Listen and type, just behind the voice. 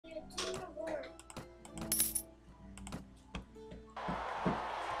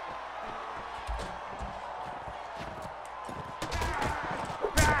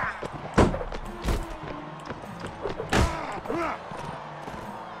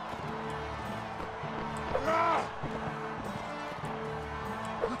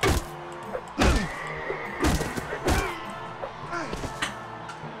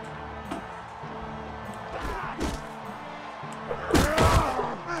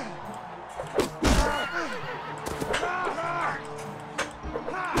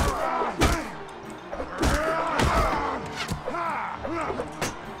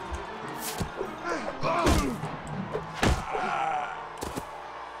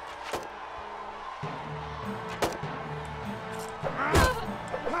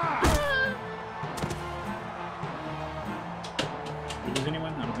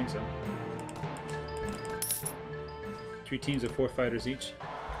I don't think so. 3 teams of 4 fighters each.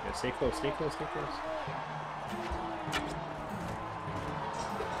 Yeah, stay close, stay close, stay close.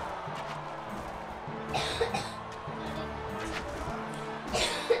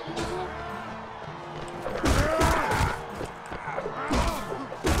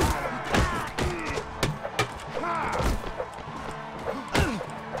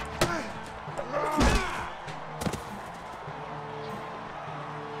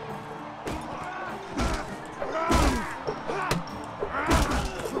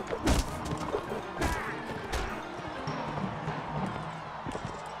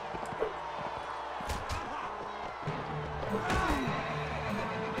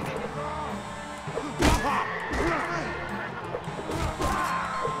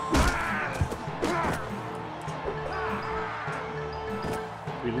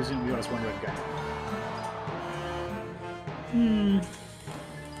 We're losing, we lost one red guy.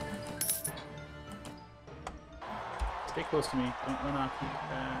 Stay close to me. Don't run off.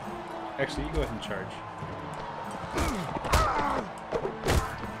 Actually, you go ahead and charge.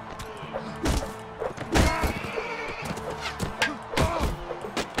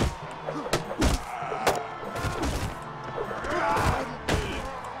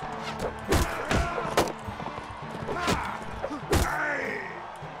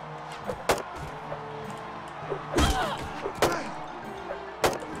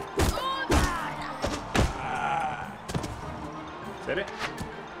 Is that it?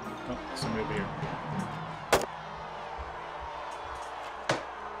 Oh, somebody over here.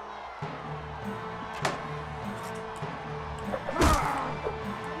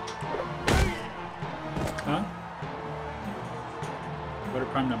 Huh? What are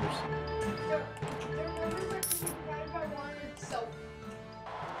prime numbers? They're numbers that can be divided by 1 itself.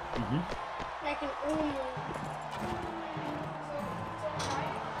 That can only.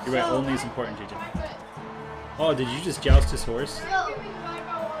 You're right, only is important, JJ. Oh, did you just joust his horse? No.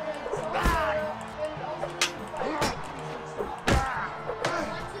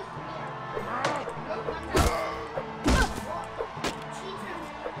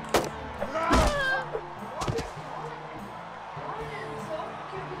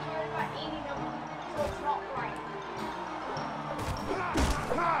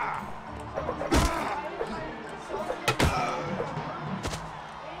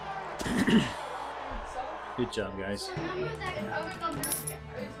 Good job, guys.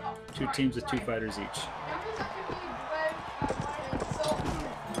 2 teams with 2 fighters each.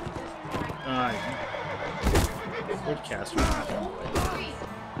 Good caster.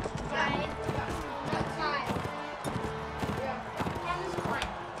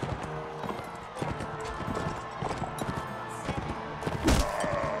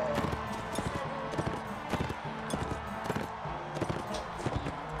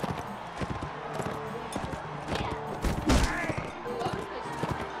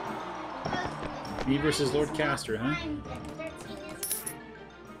 Me versus Lord Caster, huh? 13 is.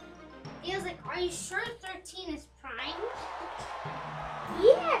 He was like, "Are you sure 13 is prime?"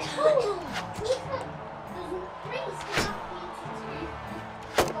 Yeah, totally. There's no race cannot be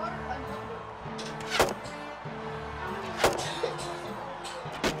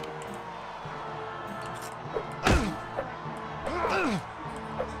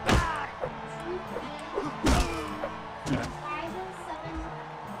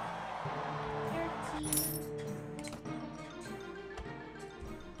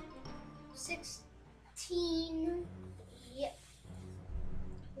Yep.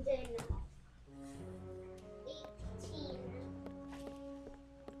 Then 18.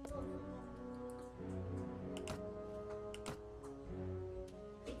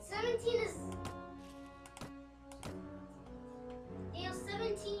 Wait, 17 is. Yeah,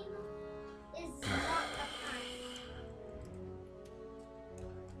 17 is not a prime.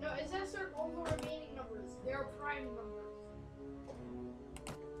 No, it says they're all the remaining numbers. They're prime numbers.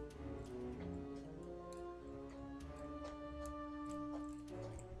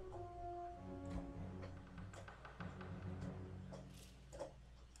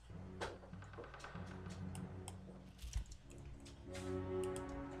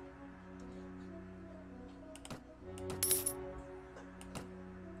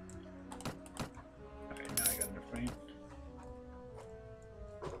 Alright, now I got enough frame.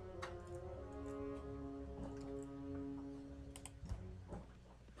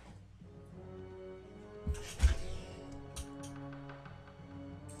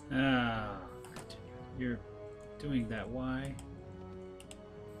 Ah, you're doing that. Why?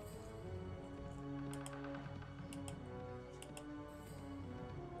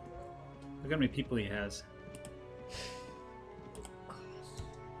 Look how many people he has.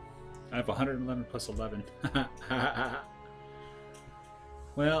 have 111 plus 11.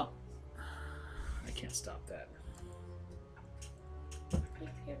 Well, I can't stop that.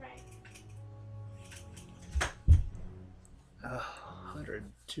 You're right. 100,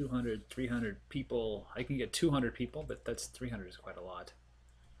 200, 300 people. I can get 200 people, but that's 300 is quite a lot.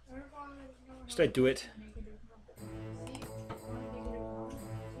 Should I do it?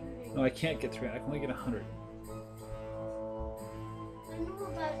 No, I can't get 300. I can only get 100. I know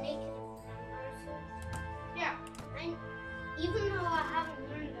about negative numbers. Yeah. Even though I haven't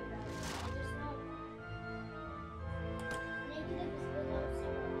learned about it, I just know negative is below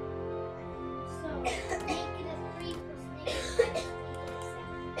 0. So negative 3 plus negative 5 is negative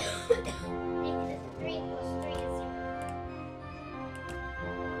 7. Negative 3 plus 3 is 0.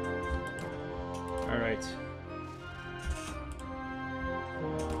 All right.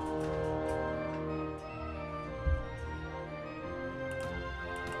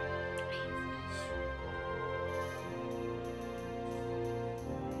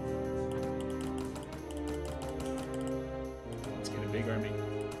 Let's get a big army.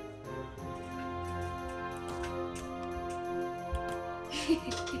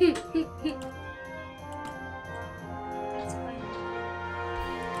 That's funny.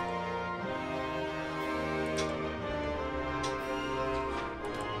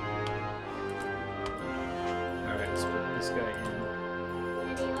 All right, let's put this guy in.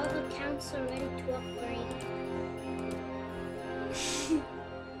 Ready, all the counts are ready to upgrade.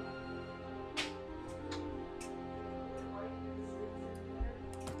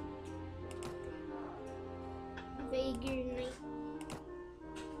 Vagrant Knight.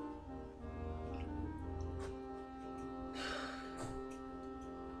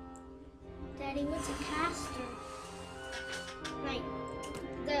 Daddy, what's a caster? Like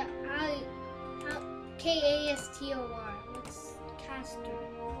the K-A-S-T-O-R. What's caster?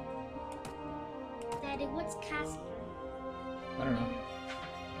 Daddy, what's caster? I don't know.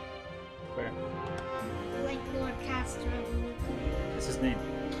 Where? Like Lord Caster of Luca. What's his name?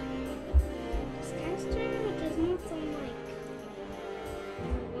 Is caster? It does not sound like a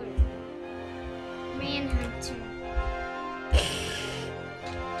word. Manhunter.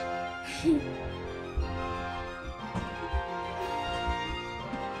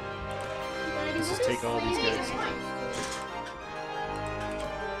 Daddy, Let's just what take is all these Slayer? guys.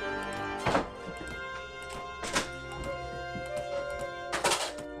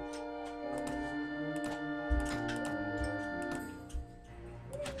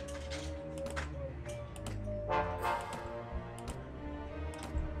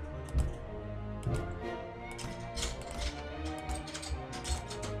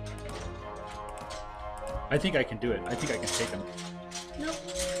 I think I can do it. I think I can take him. Nope.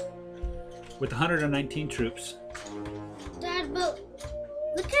 With 119 troops. Dad, but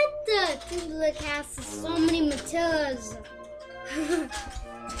look at the Tula cast. So many Matillas.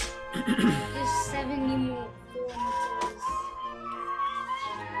 There's 70 more Matillas.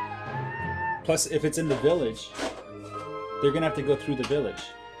 Plus, if it's in the village, they're gonna have to go through the village.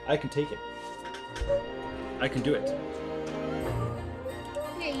 I can take it. I can do it.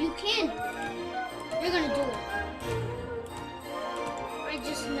 Yeah, you can. You're gonna do it. I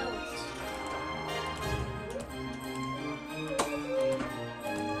just know it.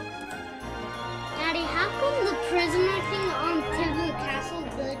 Daddy, how come the prisoner thing on Tivoli Castle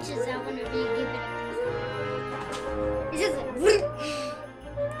glitches out whenever you give it a prisoner? It's just like,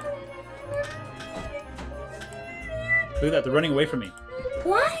 Look at that, they're running away from me.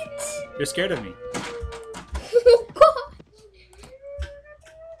 what? They're scared of me. Oh gosh.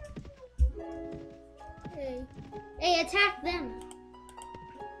 Hey, attack them.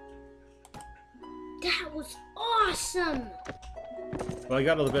 That was awesome. Well, I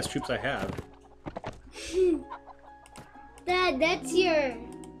got all the best troops I have. Dad, that's your...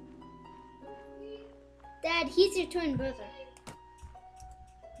 Dad, he's your twin brother.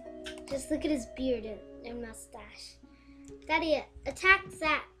 Just look at his beard and mustache. Daddy, attack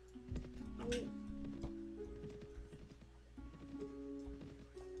that.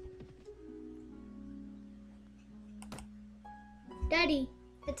 Daddy,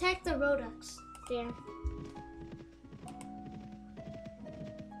 attack the Rodux. There.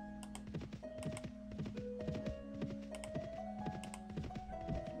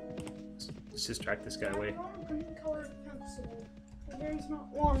 Let's just track this guy away. I want a green colored pencil. There's not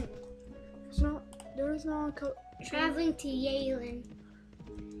one. There is not a color. Traveling to Yalen.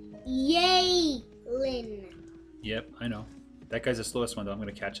 Yalen. Yep, I know. That guy's the slowest one, though. I'm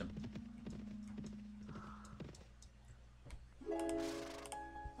gonna catch him.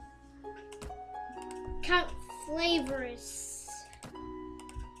 Count Flavors.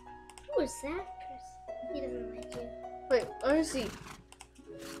 Ooh, is that person? He doesn't like you. Wait, let me see.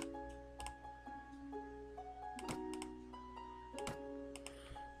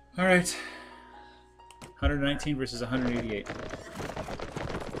 All right. 119 versus 188.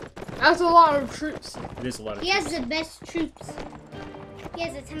 That's a lot of troops. It is a lot of He has the best troops. He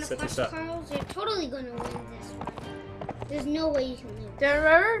has a ton of Set this plus up. Carls. You're totally gonna win this one. There's no way you can lose. Then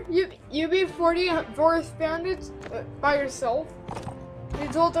remember, you beat 40 forest bandits by yourself. You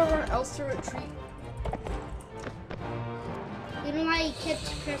told everyone else to retreat. You know why he kept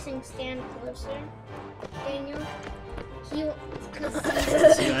pressing stand closer, Daniel? See,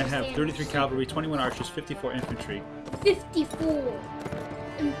 I have 33 cavalry, 21 archers, 54 infantry. 54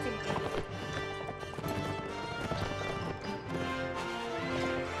 infantry.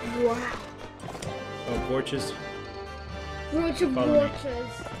 Wow. Oh, Borches. Brocha Follow me.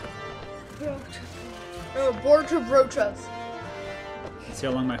 brochas. Brocha. Oh, Borcha Brochas. Let's see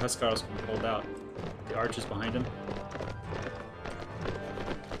how long my Huskarls can hold out. The archers behind him.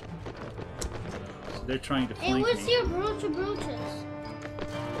 So they're trying to Hey, flank where's me. your brocha brochas?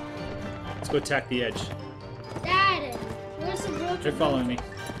 Let's go attack the edge. Dad, where's the brocha? They're following me.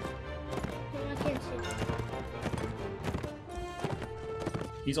 I can't see.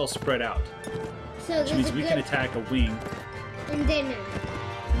 He's all spread out, So which means we can attack a wing, And then,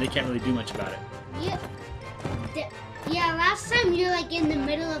 and they can't really do much about it. yep. Yeah, last time you're like in the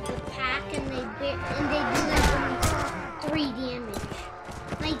middle of the pack and they do like 3 damage.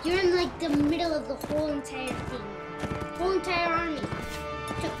 Like you're in like the middle of the whole entire thing. Whole entire army.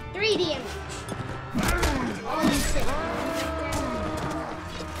 Took 3 damage. That's all you took.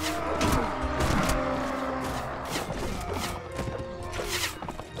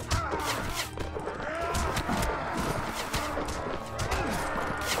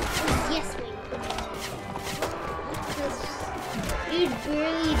 Yes, wait. You'd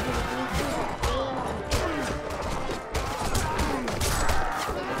barely do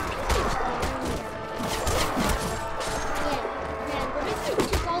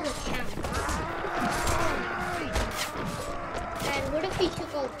Dad, what if we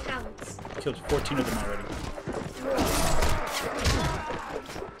took all the counts? Killed 14 of them already. Dad,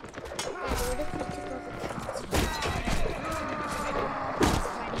 what if we took all the counts?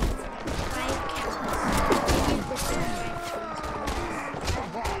 5 counts. Maybe this is 5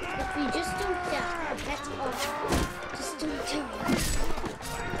 counts. If we just don't die, that's all. Just don't die.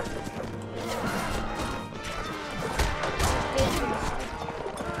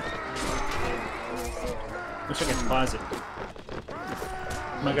 Wish I could pause it.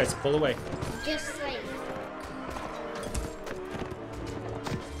 Come on, guys, pull away. Just like.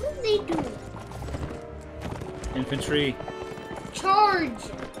 What do they do? Infantry, Charge!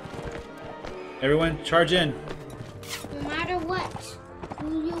 everyone, charge in. No matter what,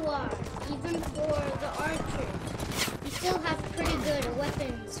 who you are, even for the archers, you still have pretty good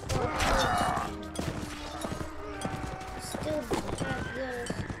weapons for archers. Still have those.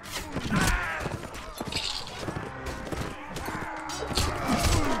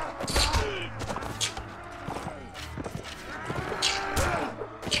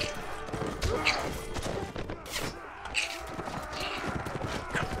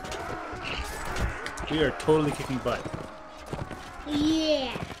 We are totally kicking butt.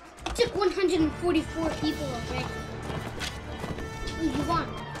 Yeah. It took 144 people already. Oh, you won.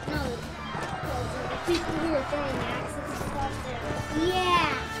 No. The people who were throwing axes across there.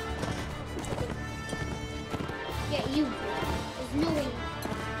 Yeah. Yeah, you. There's no way.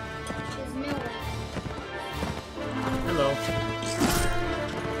 There's no way. Hello.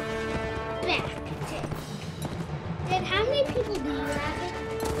 Back. Dad, how many people do you have?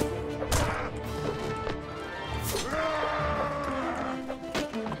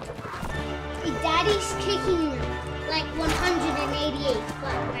 Daddy's kicking like 188, but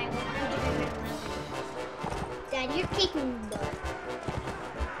by 190. Dad, you're kicking butt.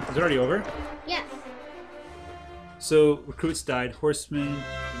 Is it already over? Yeah. So, recruits died, horsemen,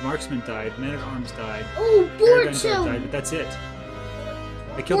 marksmen died, men-at-arms died, Oh, air guns died, Borcho! but that's it.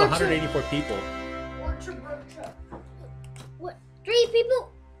 I killed Borcho. 184 people. What? 3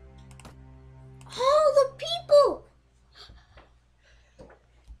 people? All the people!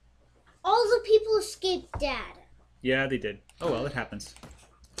 All the people escaped, Dad. Yeah, they did. Oh well, it happens.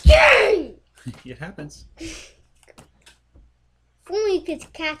 Yay! It happens. If only you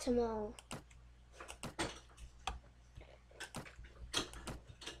could catch them all.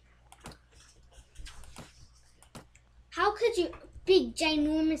 How could your big,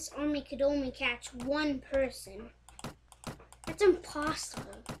 ginormous army could only catch 1 person? That's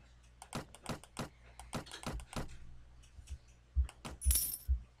impossible.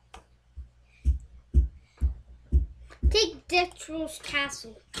 Death Troll's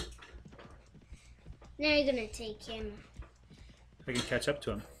castle. Now you're gonna take him. I can catch up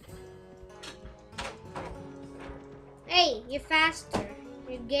to him. Hey, you're faster.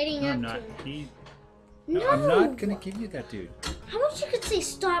 You're getting No, up I'm not. to him. No, I'm not gonna give you that, dude. How about you could say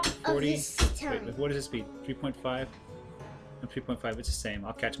stop 40. of this time? Wait, what is his speed? 3.5? No, 3.5. It's the same.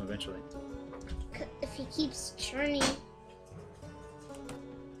 I'll catch him eventually. If he keeps churning.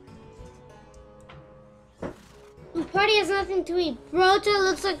 The party has nothing to eat. Brocha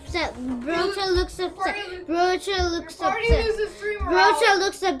looks upset. Brocha looks upset. Brocha looks upset. Brocha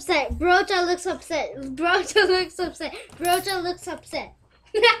looks upset. Brocha looks upset. Brocha looks upset. Brocha looks upset.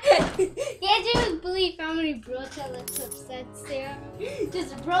 Can't even believe how many Brocha looks upset there.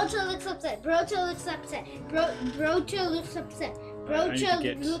 Just Brocha looks upset. Brocha looks upset. Brocha looks upset. Brocha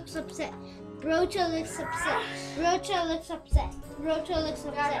looks upset. Brocha looks upset. Brocha looks upset. Brocha looks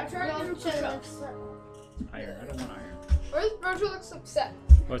upset. Brocha looks upset. Iron. I don't want iron. Where's Brocha looks upset?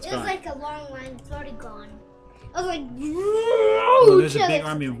 Oh, it's It gone. was like a long line. It's already gone. I was like, Oh, there's a big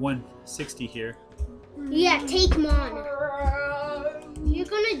army of 160 here. yeah, take him on. You're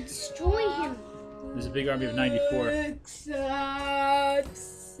gonna destroy him. There's a big army of 94.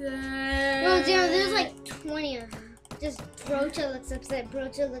 No, there's like 20 of them. Just Brocha looks upset.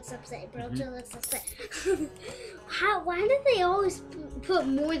 Brocha looks upset. Brocha looks upset. Why do they always put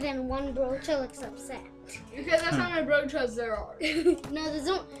more than one Brocha looks upset? Because that's how many Brochas there are. No, there's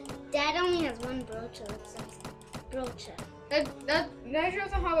no. Dad only has one Brocha looks upset. Brocha. That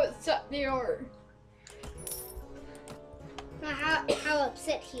shows how upset they are. How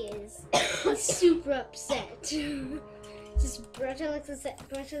upset he is. He's super upset. Just Brocha looks upset.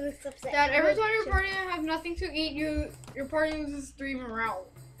 Brocha looks upset. Dad, every time your party has nothing to eat, your party loses 3 morale.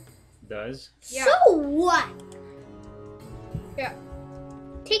 Does? Yeah. So what? Yeah.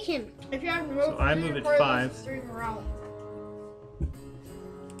 Take him. If you have no So I move at 5. 3 morale.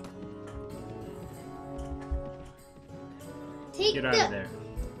 Take Get out of there.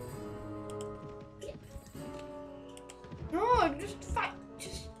 No, just fight.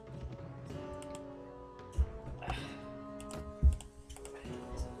 Just.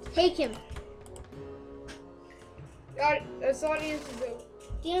 Take him. God, this audience is over.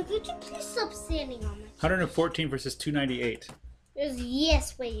 Dad, could you please stop standing on my 114 versus 298. There's a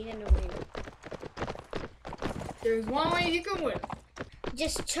yes way you're gonna win. There's one way you can win.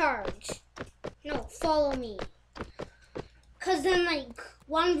 Just charge. No, follow me. Cause then like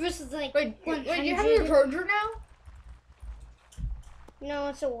 1 versus like Wait, 100. you have your charger now? No,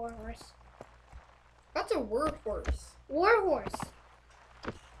 it's a warhorse. That's a workhorse. Warhorse.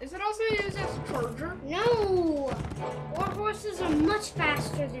 Is it also used as a charger? No! Warhorses are much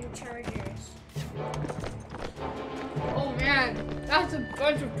faster than chargers. Oh man, that's a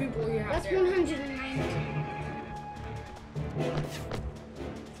bunch of people you have That's there. 190.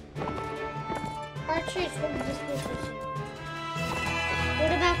 Archers hold this position.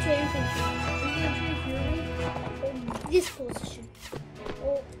 What about your infantry? Hold this position.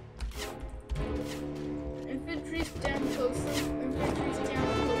 Oh, Infantry stand closer. Infantry stand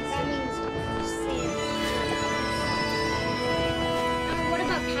that closer. means stand. What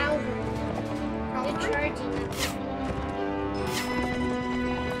about cavalry? They're charging at the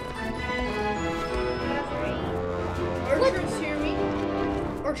cavalry. Archers hear me.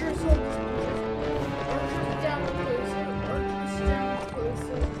 Archers hold this position. Archers stand closer. Archers stand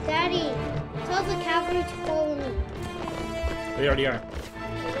closer. Daddy, tell the cavalry to follow me. They already are.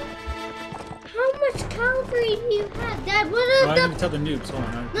 How much cavalry do you have? Dad, what Oh, are I'm going to tell the noobs. Hold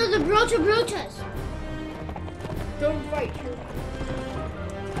on. No, the brochas. Don't fight here.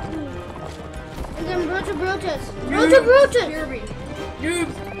 And then brochas. Noobs, Brochas. hear me.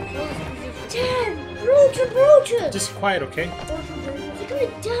 Noobs, hold this position. Dad, brochas. Just quiet, okay? You're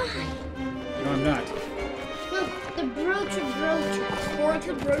gonna die. No, I'm not. Look, the brochas.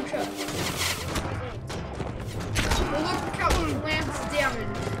 Brocha, brocha. Well, look at how much lance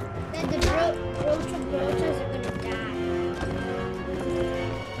damage. Then the brochas are gonna die.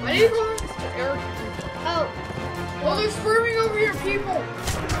 Why do you call this the air? Oh, Well, they're swarming over your people.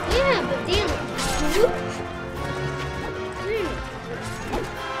 yeah, but damn it.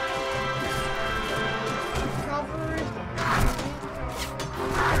 Cavalry.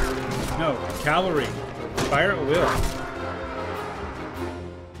 No, cavalry. Fire at will.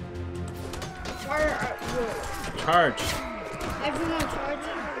 Fire at will. Charge. Everyone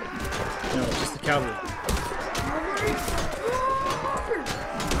charging. No, just the cavalry. Cavalry.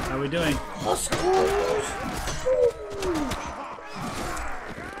 How are we doing?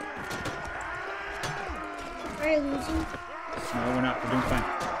 Are you losing? No, we're not. We're doing fine.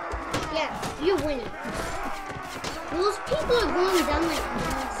 Yeah, you're winning. Those people are going down like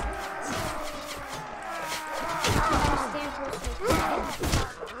nonsense.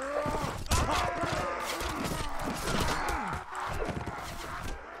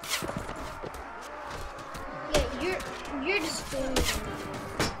 Yeah, you're destroying them.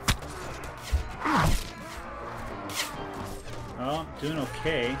 Oh, doing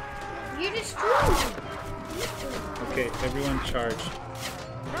okay. You're destroying them. Okay, everyone charge.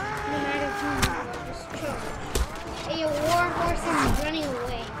 No matter who, just charge. Hey, a war horse is running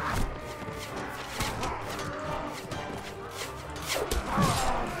away.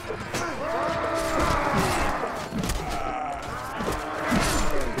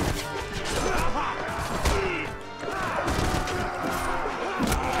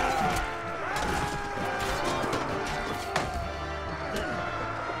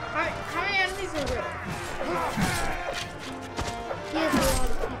 How many enemies are there? He has a lot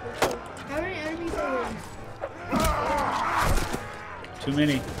of people too. How many enemies are there? Too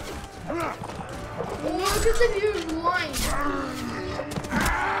many. Oh, look at the huge line.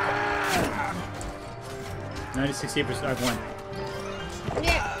 96%. I've won.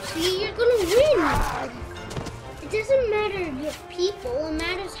 Yeah, see, you're gonna win. It doesn't matter your people, it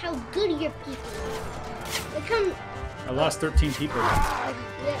matters how good your people are. They come, I lost 13 people,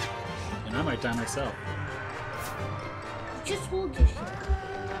 yeah, and I might die myself. just hold your shit.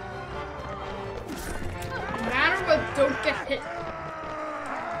 No matter what, don't get hit.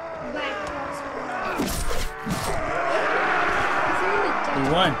 Back We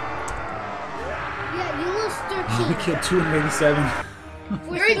won. Yeah, you lost We 13. killed 287.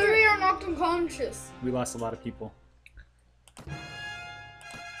 33 are knocked unconscious. We lost a lot of people.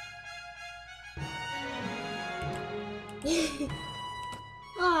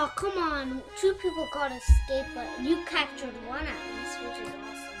 Oh, come on. 2 people got escaped, but you captured 1 at least, which is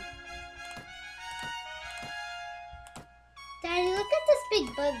awesome. Daddy, look at this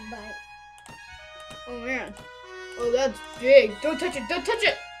big bug bite. Oh man. Oh, that's big. Don't touch it. Don't touch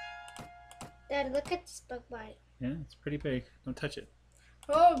it. Daddy, look at this bug bite. Yeah, it's pretty big. Don't touch it.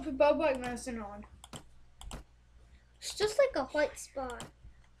 Oh, put bug bite medicine on. It's just like a white spot.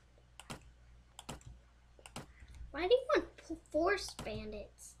 Why do you want force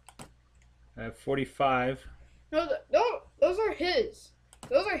bandits? I have 45. No, those are his.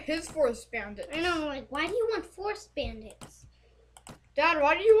 Those are his forest bandits. I know, like, why do you want force bandits? Dad,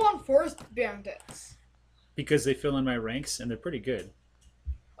 why do you want forest bandits? Because they fill in my ranks, and they're pretty good.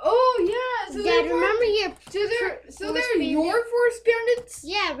 Oh yeah. So Dad, remember your So they're your forest bandits?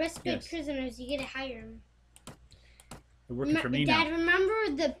 yeah, respite Yes. prisoners. You get to hire them. They're working for me now.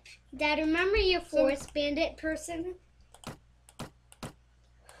 Dad, remember your forest bandit person?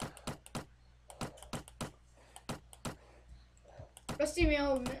 Rusty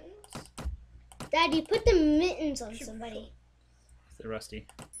meal mittens. Dad, you put the mittens on somebody. They're rusty.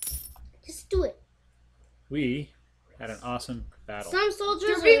 Just do it. We had an awesome battle. Some soldiers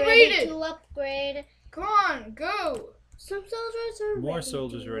They're are being ready raided. to upgrade. Come on, go. Some soldiers are More ready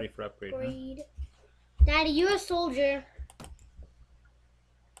soldiers to are ready for upgrade, huh? upgrade. Daddy, you're a soldier.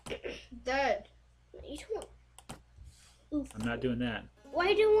 Dead. You don't. Oof. I'm not doing that.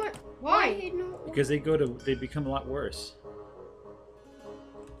 Why do you want? Why? you don't- Because they become a lot worse.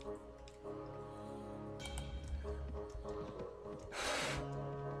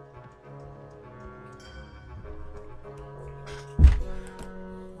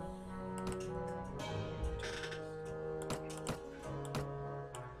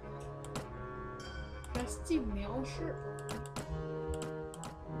 Rusty mail shirt.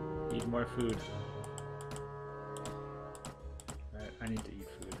 Need more food. Alright, I need to eat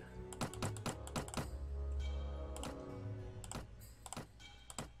food.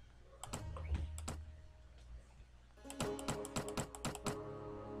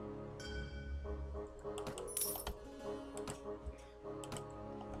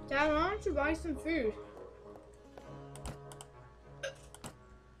 Dad, why don't you buy some food?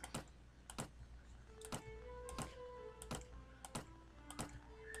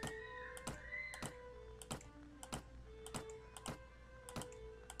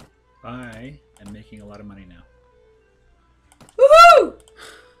 I am making a lot of money now. Woohoo!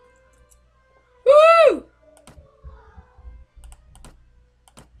 Woo!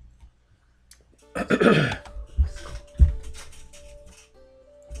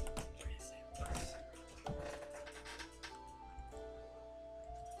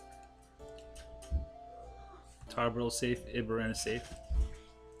 Tarboro safe, Ibarena safe.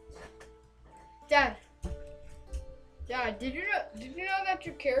 Dad, did you know that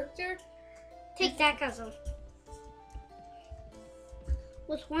your character? Take that, cousin.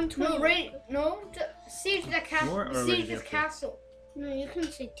 What's 120? No, raid. No, siege the castle. War or Siege raid the after? castle. No, you can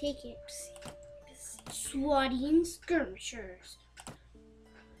say take it. Swatting skirmishers.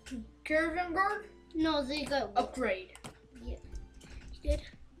 Caravan guard. No, they got Upgrade. Yeah. Good.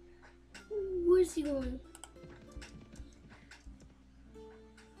 Where's he going?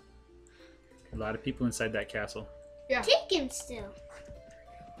 A lot of people inside that castle. Yeah. Take him still.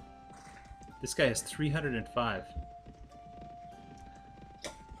 This guy has 305.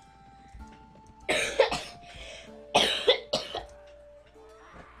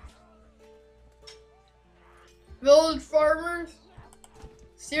 Village farmers.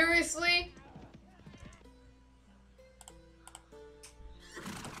 Seriously?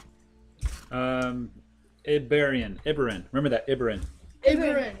 Iberan. Remember that, Iberan.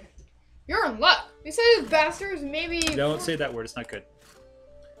 Iberan. You're in luck. You say those bastards maybe. Don't say that word, it's not good.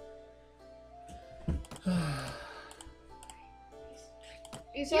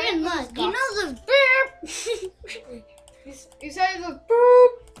 You You're in luck. You know the beep. You say the boop.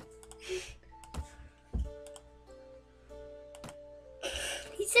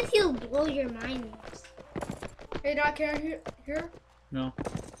 He said he'll blow your mind. Hey, not care here? No.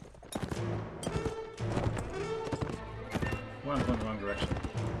 Well, I'm going the wrong direction.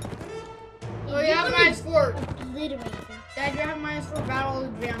 Oh, you have -4. Obliterate them. Dad, you have -4 battle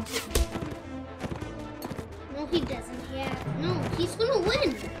advantage. No, he doesn't. No, he's gonna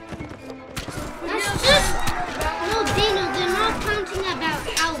win. That's just. No, Dano, they're not counting about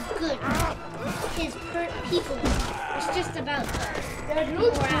how good his people are. It's just about. Dad, you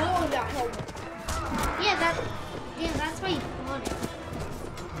look slow in that helmet. Yeah, that's why he bought it.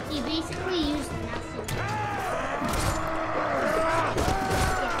 He basically used nothing.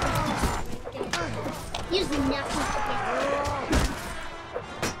 He used nothing to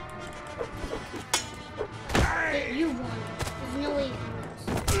get you won. There's no way you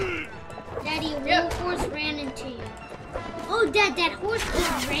can lose. Daddy, a little horse ran into you. Oh, Dad, that horse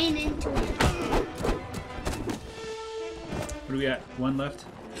just ran into him. What do we got? One left?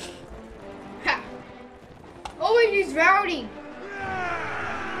 Ha! Oh, wait, he's routing.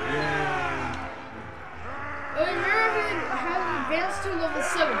 Yeah. Oh, American has advanced to level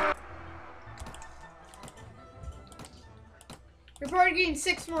 7. You're probably getting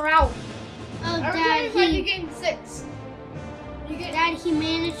 6 morale. Oh, Every Dad, time you fight, you gain 6. Dad, he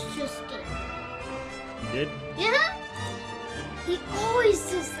managed to escape. You did? Yeah? He always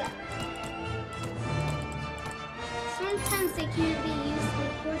does that. Sometimes they can't be used in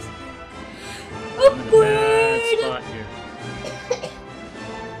course. I'm in a bad spot here.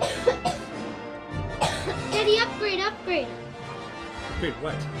 Daddy, upgrade. Wait,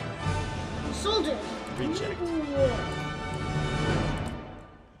 what? Soldiers. Reject.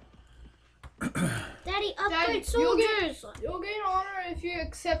 Daddy, upgrade Dad, soldiers. You'll gain honor if you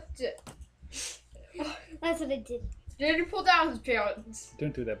accept it. That's what I did. Daddy pulled out his pants.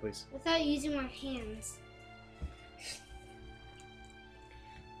 Don't do that, please. Without using my hands.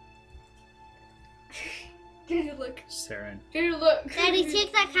 Daddy, look. Saren. Daddy, look. Daddy,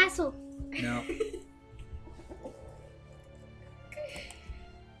 take that castle. No.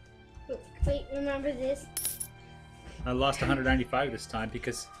 Wait, remember this? I lost 195 this time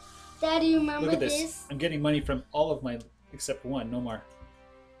because Daddy, remember look at this. this? I'm getting money from all of my except one. No more.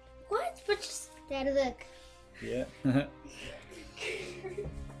 What? But just Daddy, look. Yeah.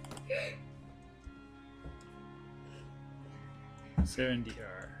 Saren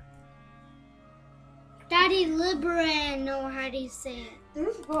DR. Daddy, Liberan. No, how do you say it?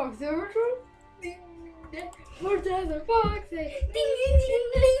 There's a box there. Where's the other box?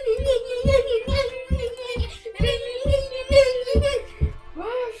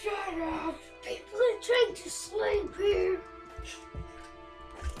 Oh, shut up. People are trying to sleep here.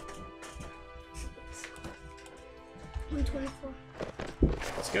 124.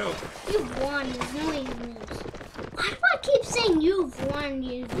 Let's go. You've won. There's no way you lose. Why do I keep saying you've won?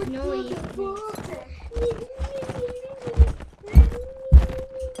 There's no way you lose.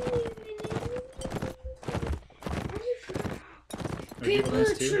 People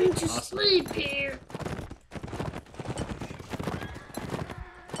are trying to sleep here.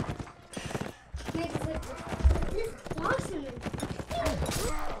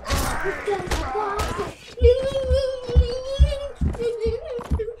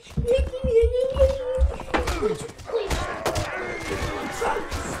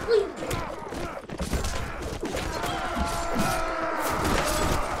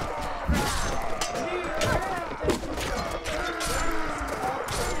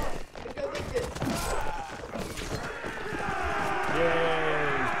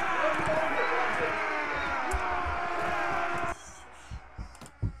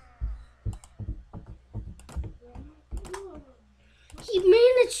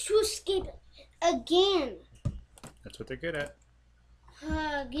 managed to escape again. That's what they're good at.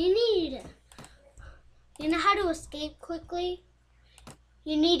 You know how to escape quickly?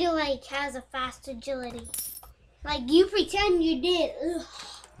 You need to like has a fast agility. Like you pretend you did. Ugh.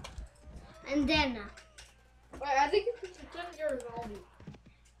 And then Wait, I think you pretend you're a zombie.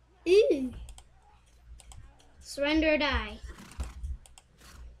 Ew. Surrender or die.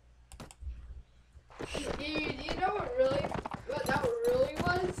 You know what that really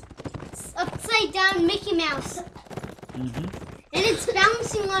was? It's upside down Mickey Mouse. Mm-hmm. And it's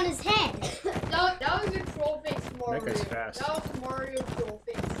bouncing on his head. That was a troll face Mario. That guy's fast. That was Mario troll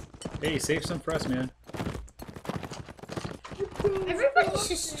face. Hey, save some for us, man. Everybody's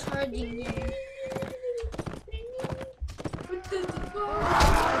just charging you.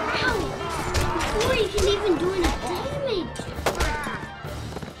 Ow! Before you can even do any damage.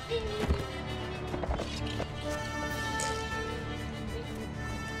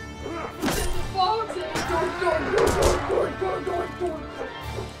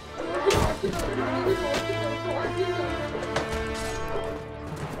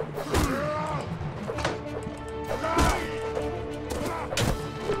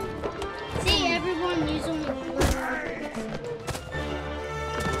 See, everyone use only one.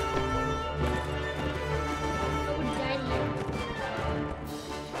 I would die here.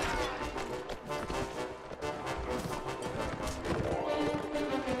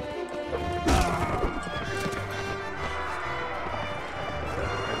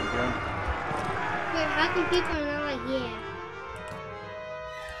 There we go. Wait, how can people not like, yeah?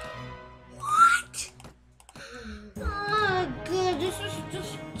 What? Oh, good. This is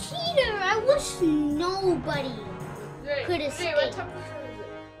just cheater. I wish nobody could escape. What temperature is it?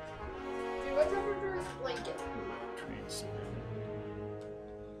 Dude, what temperature is the blanket?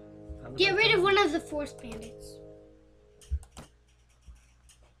 Get rid of one of the force bandits.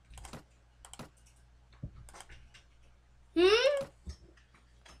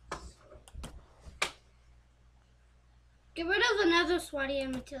 Get rid of another Swati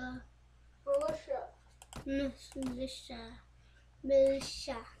and Matilda.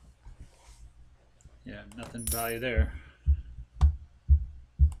 Militia. Yeah, nothing value there.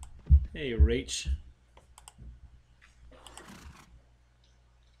 Hey, Rach.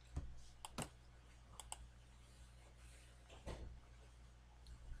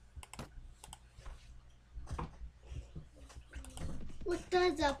 What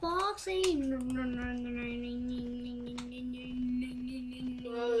does the fox say? Good. What does the fox say?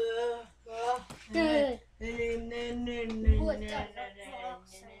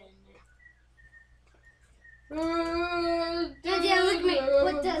 Yeah, look at me.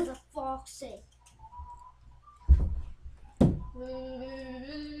 What does the fox say?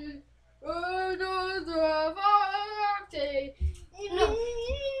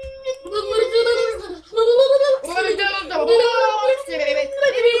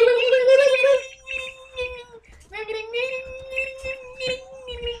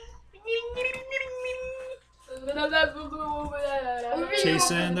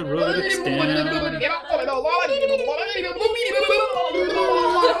 Chasing the Rubik's down.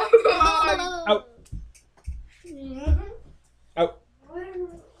 Out. Out.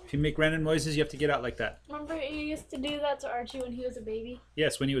 If you make random noises, you have to get out like that. Remember you used to do that to Archie when he was a baby?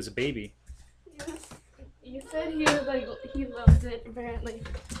 Yes, when he was a baby. You said he was like, he loves it apparently,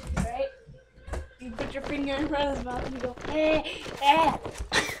 right? You put your finger in front of his mouth and you go, eh, eh.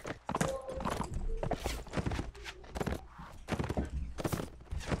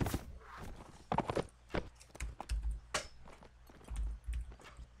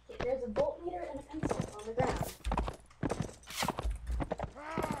 Okay, there's a voltmeter and a pencil on the ground.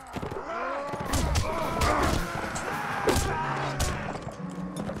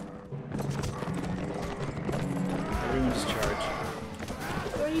 Everyone's charged.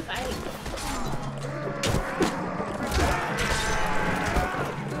 Who are you fighting?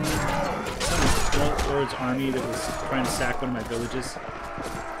 Some Lord's army that was trying to sack one of my villages. So how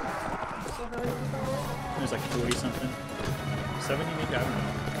are you fighting? There's like 40 something. 70 maybe, I don't know.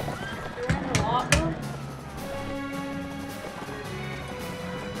 You ran a lot though?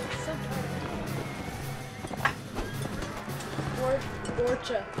 So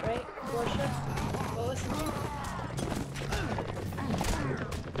Borcha, right? Borcha? What was his name?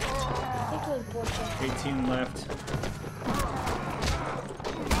 I think it was Borcha. 18 left.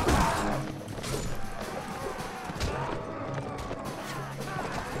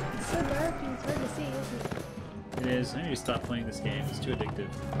 It's so dark and it's hard to see, isn't it? It is. I need to stop playing this game. It's too addictive.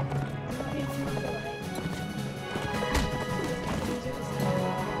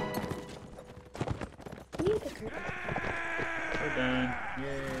 We're done.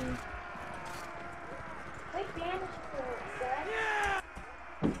 Yay.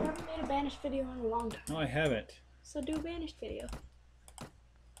 banished video in a long time. No, I haven't. So do a banished video.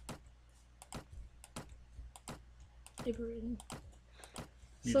 Liberating.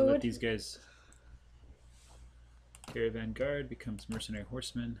 Need So to let what- these guys. Caravan guard becomes mercenary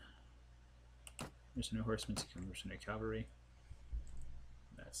horseman. Mercenary horsemen become mercenary cavalry.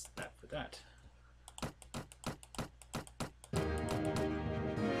 That's that for that.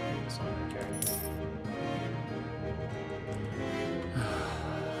 That's all I carry.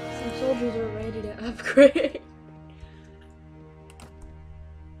 Some soldiers are ready to upgrade.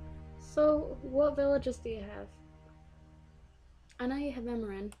 So, what villages do you have? I know you have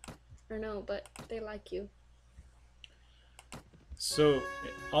Emerin. Or no, but they like you. So,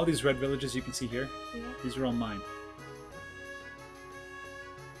 all these red villages you can see here, Yeah. these are all mine.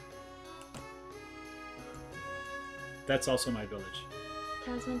 That's also my village.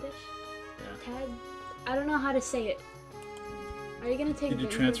 Tasmandish? Yeah. Tag? I don't know how to say it. Are you gonna I take need to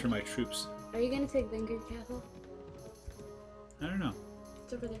Vingard? transfer my troops. Are you gonna take Vingard Castle? I don't know.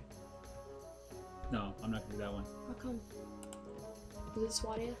 It's over there. No, I'm not gonna do that one. How come? Is it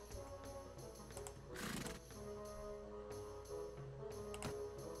Swadia?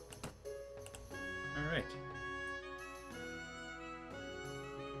 Alright.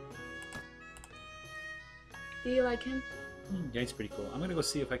 Do you like him? Yeah, he's pretty cool. I'm gonna go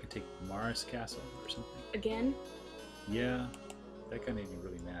see if I can take Mars Castle or something. Again? Yeah, that guy made me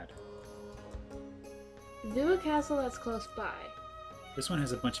really mad. Do a castle that's close by. This one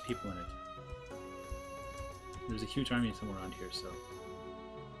has a bunch of people in it. There's a huge army somewhere around here, so...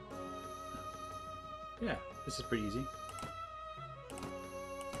 Yeah, this is pretty easy.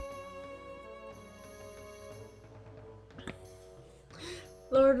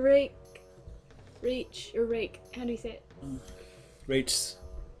 Lord Rake. Reach. Or Rake. How do you say it? Rates.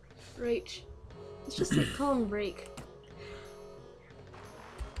 Rake. Let's just say, call him Rake.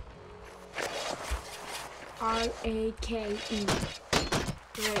 R-A-K-E.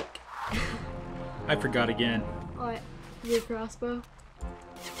 Rake. I forgot again. What? Your crossbow?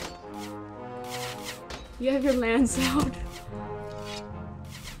 You have your lance out.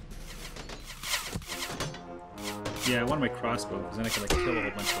 Yeah, I wanted my crossbow, because then I can like kill a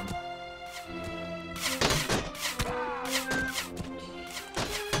whole bunch of them.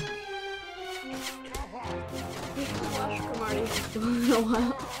 We haven't watched Cromartie Festival in a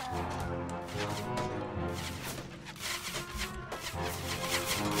while.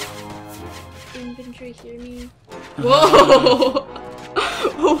 Infantry, hear me. Whoa!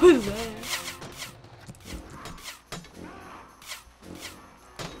 What was that?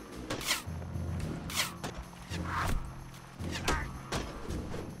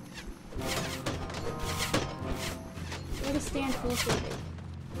 Gotta stand closer.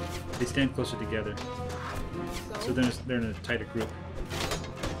 They stand closer together, so then they're in a tighter group.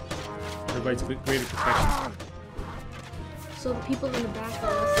 Provides a bit greater protection. So the people in the back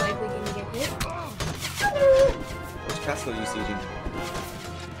are less likely gonna get hit. Which castle are you sieging?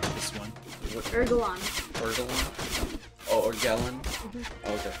 This one. What? Ergolan. Ergelon? Oh, Ergelon?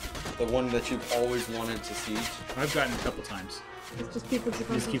 Oh, okay. The one that you've always wanted to siege? I've gotten it a couple times. It's just people keep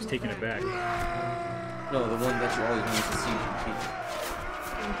He on just keeps taking it back. No, the one that you always wanted to siege and keep.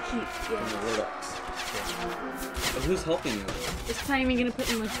 And keep, From the yeah. Wardox. But who's helping you? This time you're gonna put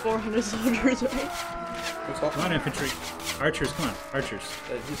in like 400 soldiers, right? Who's helping Come on, infantry. Archers, come on. Archers.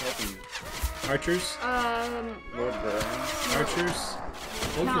 Who's helping you? Archers. Lord Baron? Archers.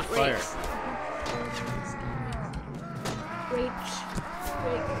 Hold your Not fire. rakes. Rage.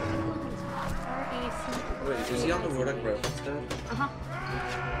 R-A-C. Wait, is he on the Wardock Rebels instead? Uh-huh.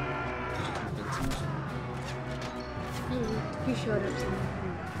 He showed up somewhere.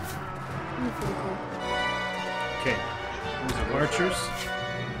 He's pretty cool. Okay. Archers.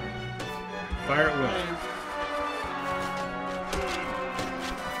 Fire at will.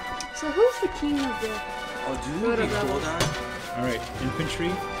 So who's the king of the... Oh, do you really cool that? Alright,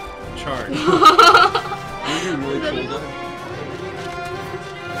 infantry. Charge. Do you really cool that?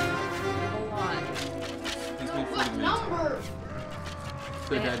 A lot. Takes me 40 minutes.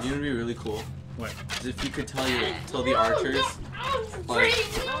 So Dad, you know what'd be really cool? What? Is if you could tell the archers, like,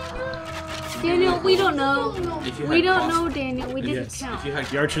 Daniel, we don't know. if you had We don't cross- know, Daniel. We didn't Yes. count. If you had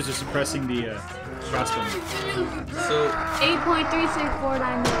The archers are suppressing the crossbowmen. so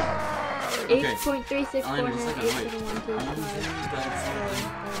 8.3649 Okay. 8.3649 wait. I want to do that something.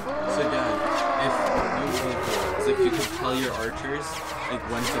 So Dad, if you would really cool is if you could tell your archers like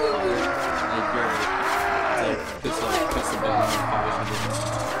when to fire, like your puts the gun on fire.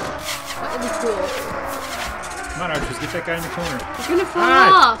 That would be cool. Come on, archers, get that guy in the corner. You're gonna fall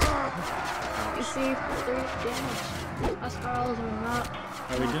Ah! off! You see, 3 damage. Us girls are not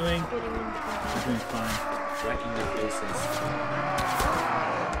How are we doing? We're doing fine. Wrecking their faces.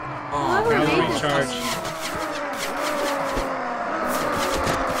 Whoever Oh, Now made we this recharge.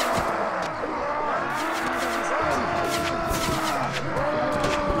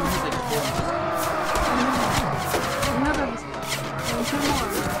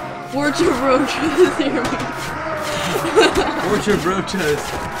 Orchard roaches, hear me. Orchard roaches,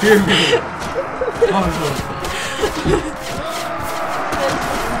 hear me.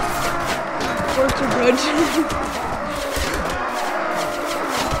 Orchard roaches.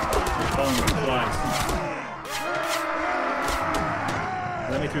 Falling with flies.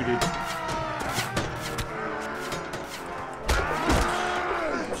 Let me through, dude.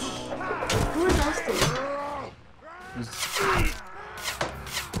 Who are those two?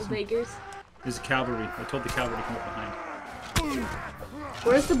 The beggars. There's cavalry. I told the cavalry to come up behind.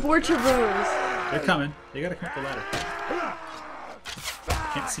 Where's the Orchard Rose? They're coming. They gotta come up the ladder.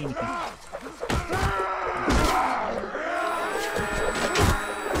 Can't see anything.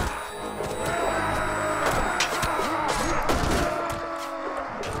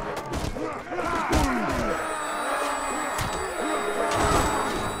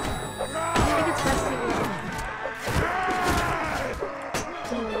 I think it's best to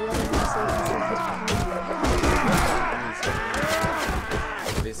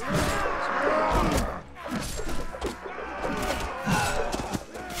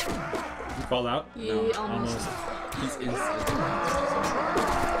You fall out? Yeah, almost. He's instant.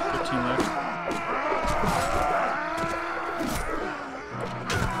 15 left.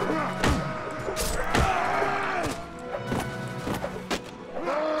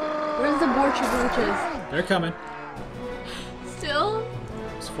 Where's the Orchard roaches? They're coming. Still?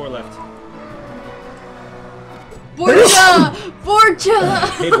 There's 4 left. Borcha! Borcha!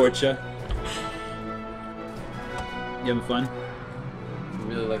 Hey, Borcha. You having fun? I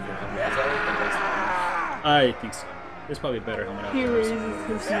really like your helmet. Is that like the best one? I think so. There's probably a better helmet out He there. raises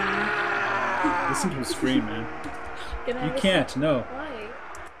his hand. Listen to him scream, man. Can I You have a can't, no. Why?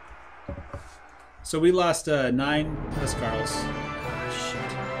 So we lost 9 Huskarls.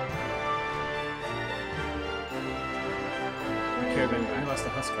 Shit. Caravan, I lost the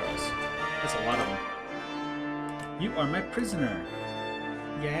Huskarls. That's a lot of them. You are my prisoner.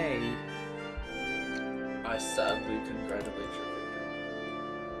 Yay. I sadly congratulate your victory.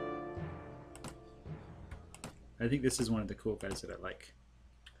 I think this is one of the cool guys that I like.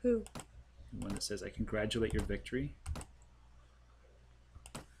 Who? The one that says, I congratulate your victory.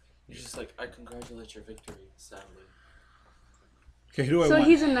 You're just like, I congratulate your victory, sadly. Okay, who do I So want?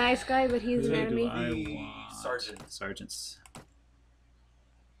 he's a nice guy, but he's Who an do enemy. I The want? sergeant. Sergeants.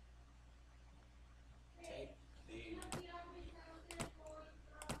 Take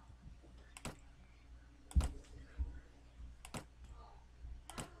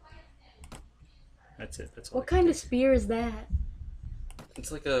the... That's it. That's all. What kind of spear is that?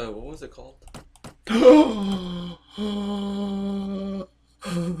 It's like a, what was it called?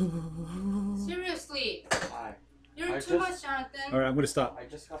 Seriously, Hi. you're I too just- much, Jonathan. Alright, I'm gonna stop. I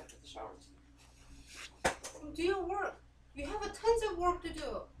just got to the showers. Do your work. You have a tons of work to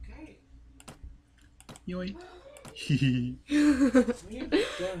do. Okay. Yoink.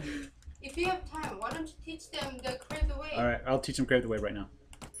 If you have time, why don't you teach them the crave the way? Alright, I'll teach them Crave the Way right now.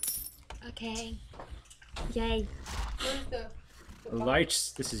 Okay. Yay. Where's the box?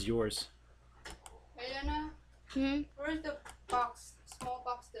 Lights, this is yours. Elena, Hmm? where's the box? Small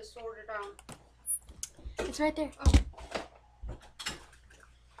box that sorted down. It's right there. Oh,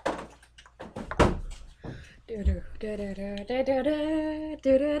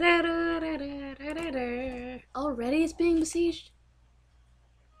 Already it's being besieged?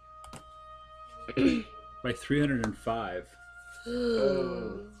 By 305.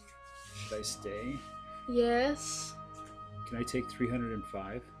 Oh. Should I stay? Yes. Can I take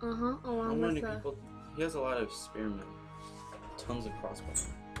 305? Uh-huh. How Along many with the... people? He has a lot of spearmen. Tons of crossbows.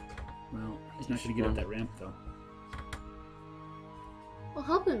 Well, he's not gonna get up that ramp though. Well,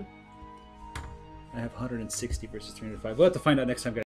 help him. I have 160 versus 305. We'll have to find out next time, guys.